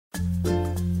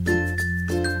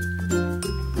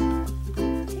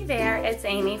it's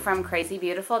Amy from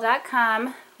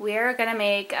crazybeautiful.com. We're going to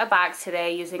make a box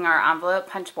today using our envelope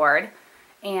punch board.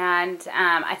 And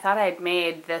I thought I'd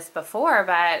made this before,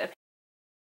 but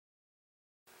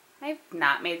I've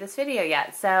not made this video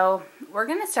yet. So we're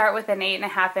going to start with an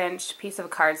 8.5 inch piece of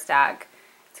cardstock.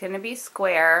 It's going to be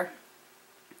square,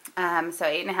 so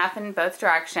 8.5 in both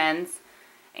directions.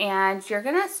 And you're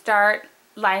going to start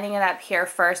lining it up here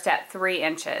first at 3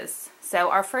 inches. So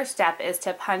our first step is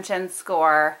to punch and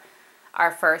score our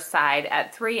first side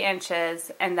at 3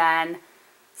 inches and then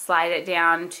slide it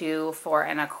down to 4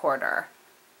 1/4.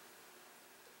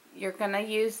 You're going to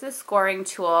use the scoring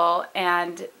tool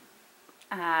and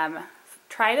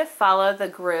try to follow the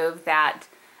groove that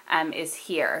is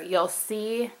here. You'll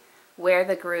see where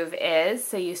the groove is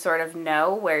so you sort of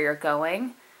know where you're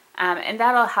going, and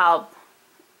that'll help,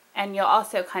 and you'll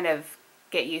also kind of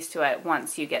get used to it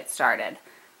once you get started.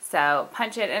 So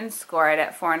punch it and score it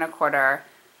at 4 1/4.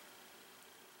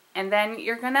 And then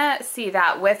you're gonna see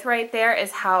that width right there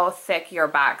is how thick your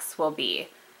box will be.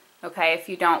 Okay, if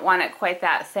you don't want it quite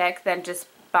that thick, then just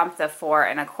bump the 4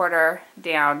 1/4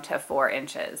 down to 4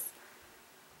 inches.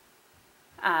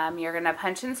 You're gonna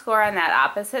punch and score on that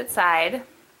opposite side.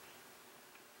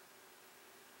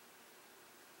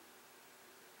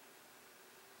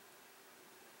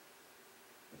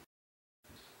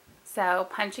 So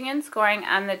punching and scoring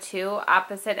on the two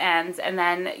opposite ends, and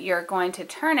then you're going to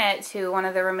turn it to one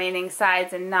of the remaining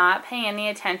sides and not pay any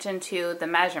attention to the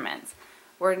measurements.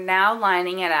 We're now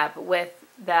lining it up with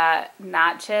the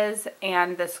notches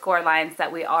and the score lines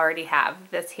that we already have.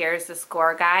 This here is the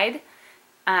score guide.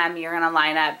 You're going to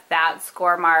line up that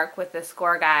score mark with the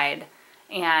score guide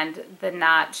and the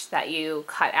notch that you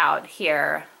cut out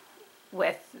here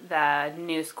with the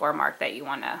new score mark that you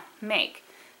want to make.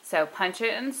 So punch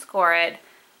it and score it,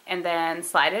 and then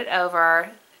slide it over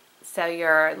so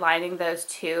you're lining those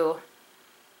two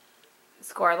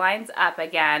score lines up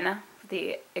again,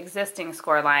 the existing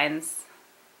score lines.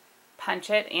 Punch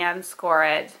it and score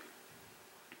it,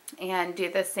 and do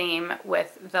the same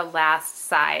with the last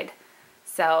side.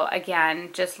 So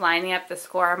again, just lining up the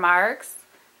score marks,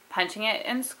 punching it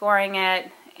and scoring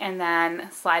it, and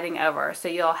then sliding over. So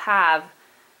you'll have,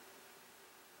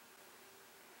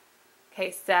 okay,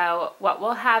 so what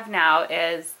we'll have now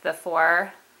is the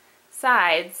 4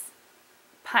 sides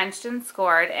punched and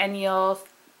scored, and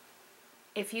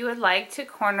if you would like to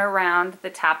corner round the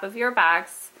top of your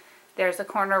box, there's a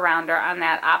corner rounder on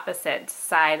that opposite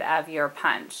side of your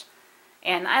punch.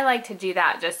 And I like to do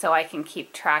that just so I can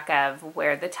keep track of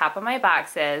where the top of my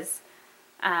box is.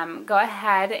 Go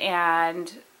ahead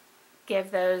and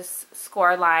give those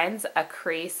score lines a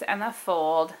crease and a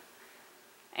fold,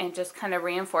 and just kind of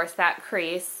reinforce that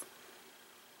crease.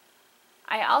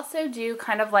 I also do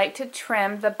kind of like to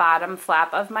trim the bottom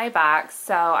flap of my box,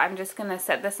 so I'm just going to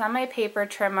set this on my paper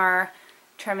trimmer,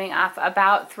 trimming off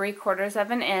about 3/4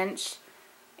 of an inch,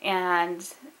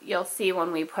 and you'll see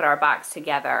when we put our box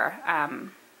together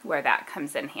where that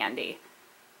comes in handy.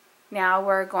 Now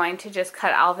we're going to just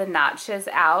cut all the notches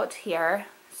out here.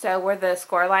 So where the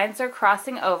score lines are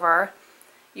crossing over,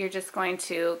 you're just going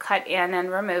to cut in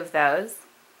and remove those.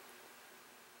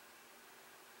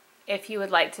 If you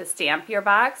would like to stamp your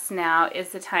box, now is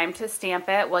the time to stamp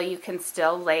it while you can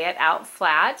still lay it out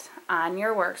flat on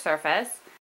your work surface.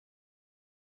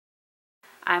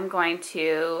 I'm going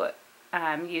to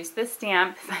use the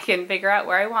stamp if I can figure out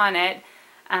where I want it,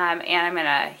 and I'm going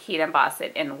to heat emboss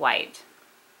it in white.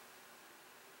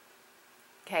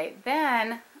 Okay,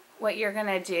 then what you're going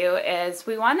to do is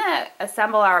we want to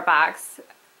assemble our box,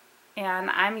 and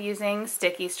I'm using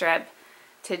sticky strip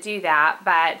to do that,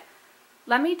 but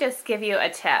let me just give you a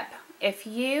tip. If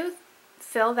you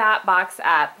fill that box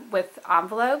up with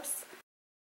envelopes,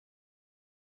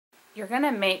 you're going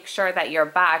to make sure that your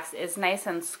box is nice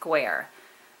and square,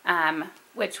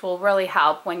 which will really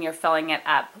help when you're filling it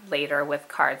up later with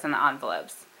cards and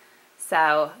envelopes.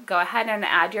 So go ahead and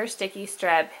add your sticky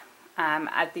strip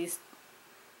at these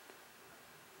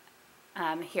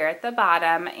here at the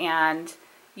bottom, and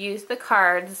use the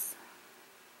cards,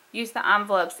 use the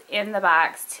envelopes in the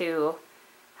box to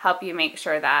help you make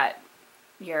sure that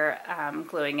you're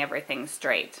gluing everything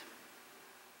straight.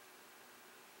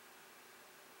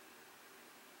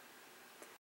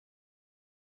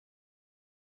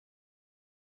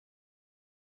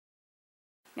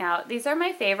 Now these are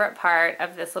my favorite part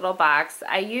of this little box.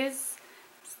 I use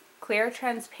clear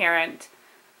transparent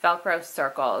Velcro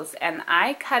circles, and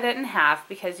I cut it in half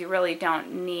because you really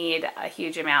don't need a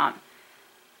huge amount.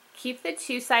 Keep the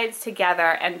two sides together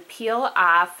and peel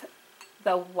off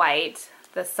the white,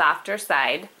 the softer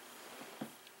side,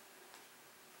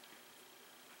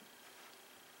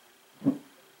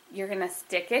 you're going to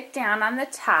stick it down on the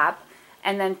top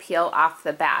and then peel off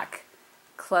the back.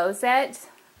 Close it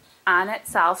on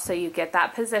itself so you get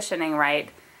that positioning right.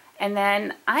 And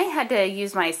then I had to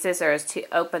use my scissors to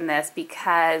open this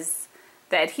because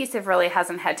the adhesive really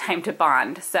hasn't had time to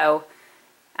bond. So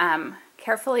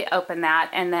carefully open that,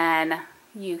 and then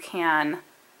you can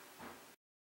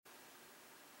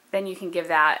give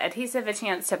that adhesive a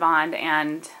chance to bond,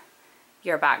 and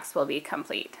your box will be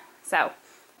complete. So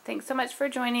thanks so much for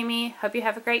joining me. Hope you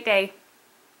have a great day.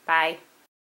 Bye.